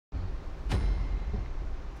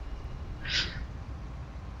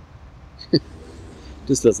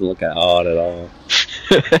This doesn't look odd at all.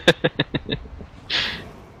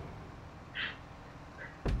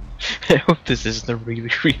 I hope this isn't a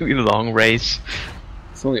really, really long race.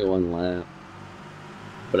 It's only one lap.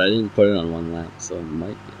 But I didn't put it on one lap, so it might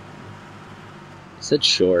be. It said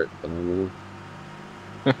short, but I don't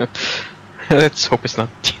know. Let's hope it's not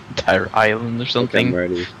the entire island or something. I'm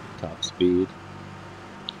ready. Top speed.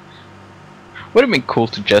 Would have been cool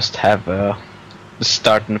to just have the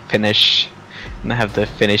start and finish, and have the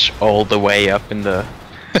finish all the way up in the.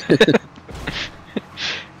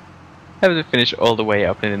 Have the finish all the way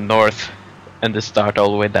up in the north, and the start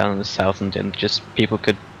all the way down in the south, and then just people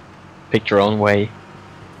could pick their own way.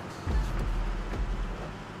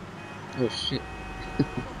 Oh shit.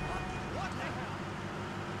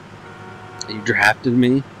 You drafted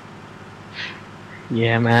me?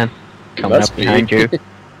 Yeah, man. Coming up behind you. You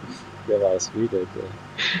got a lot of speed right there.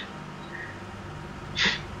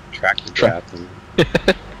 Tractor drafting.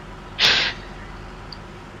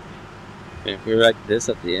 If we were like this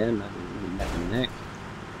at the end, I'd be neck and neck.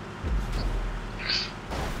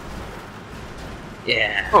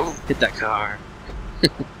 Yeah. Oh. Hit that car.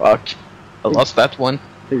 Fuck. I lost that one.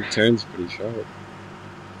 I think it turns pretty sharp.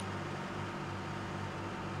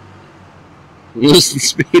 Losing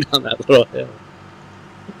speed on that little hill.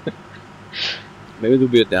 Maybe there'll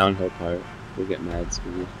be a downhill part. We'll get mad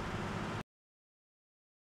speed.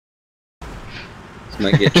 This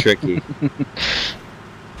might get tricky.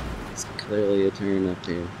 It's clearly a turn up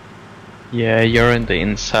here. Yeah, you're in the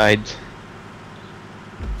inside.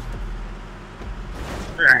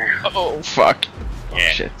 Oh fuck. Oh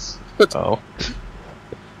Yeah. shit. Oh.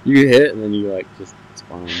 You hit and then you like just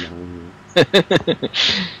spawn down here.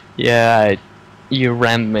 Yeah, you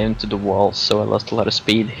rammed me into the wall, so I lost a lot of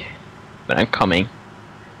speed. But I'm coming.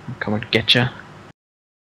 I'm coming to get you.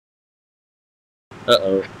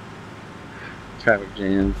 Uh-oh. Traffic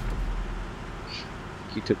jam.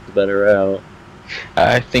 You took the better route.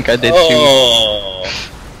 I think I did Oh!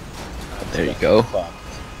 too. There you go. Fucked.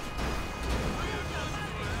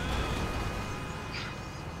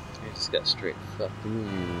 I just got straight fucked in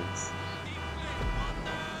the ass.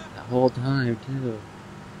 The whole time, too.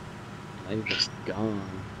 Now you're just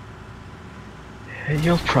gone.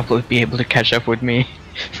 You'll probably be able to catch up with me,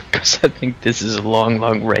 because I think this is a long,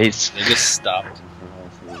 long race. They just stopped in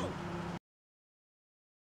front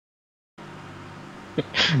of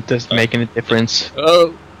me. Doesn't make any difference.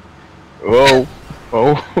 Oh! Whoa!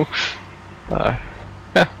 Oh!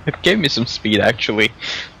 It gave me some speed, actually.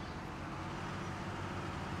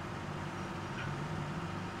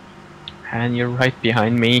 And you're right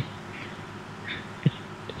behind me.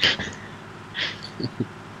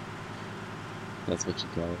 That's what you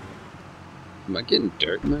call it. Am I getting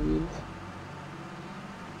dirt in my wheels?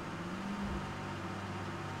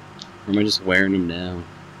 Or am I just wearing them down?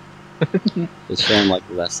 It's showing like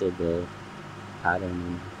less of the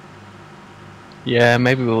pattern. Yeah,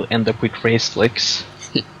 maybe we'll end up with race flicks.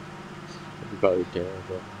 That'd be probably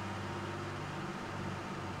terrible.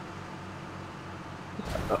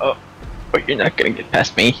 Oh, but you're not gonna get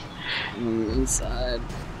past me. I'm on the inside.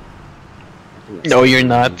 No, you're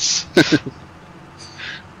not.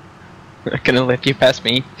 I'm not gonna let you pass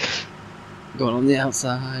me. Going on the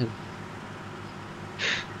outside.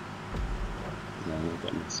 No, I'm not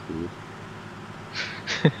getting speed.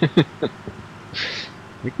 I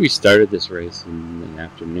think we started this race in the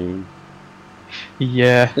afternoon.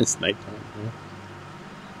 Yeah. It's nighttime. Huh?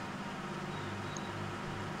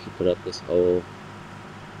 Should put up this whole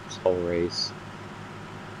race.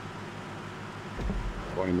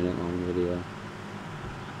 40-minute long video.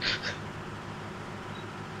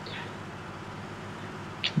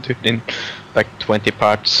 Do it in like 20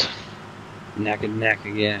 parts. Neck and neck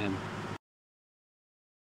again.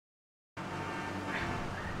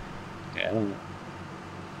 Yeah, I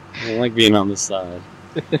don't like being on this side.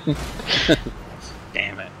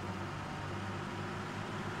 Damn it.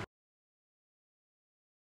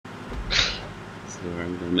 So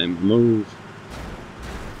I'm gonna move.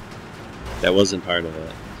 That wasn't part of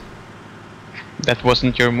it. That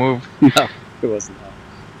wasn't your move. No, it wasn't.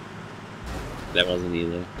 That wasn't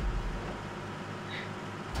either.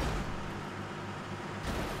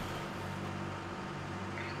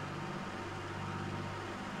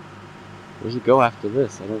 Where's it go after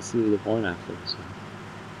this? I don't see the point after this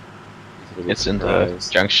one. It's in the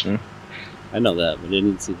junction. I know that, but I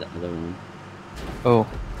didn't see the other one. Oh.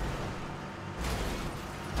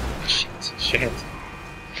 Shit.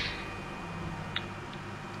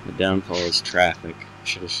 The downfall is traffic.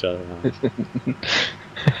 Should have shut it off.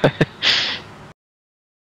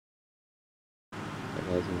 That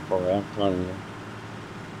guy's gonna fall out in front of me.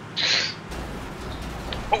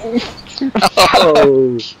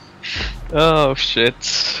 Oh! Oh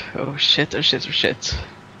shit. Oh shit, oh shit, oh shit.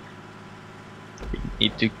 We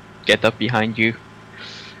need to get up behind you.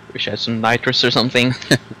 Wish I had some nitrous or something.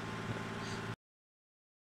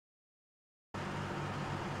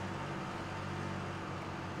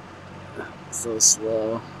 So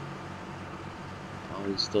slow. Oh,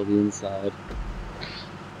 he's still the inside.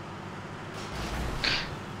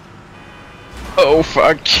 Oh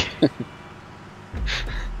fuck.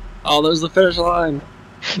 Oh, there's the finish line!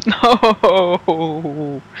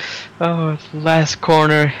 No! Oh, last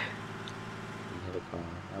corner.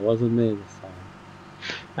 That wasn't me this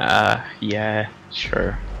time. Yeah,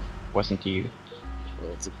 sure. Wasn't you.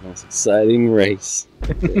 Well, it's the most exciting race.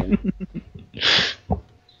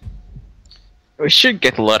 We should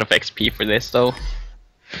get a lot of XP for this though.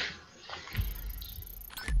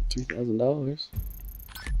 $2,000.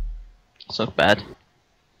 It's not bad.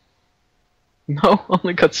 No,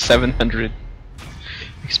 only got 700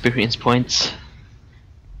 experience points.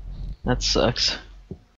 That sucks.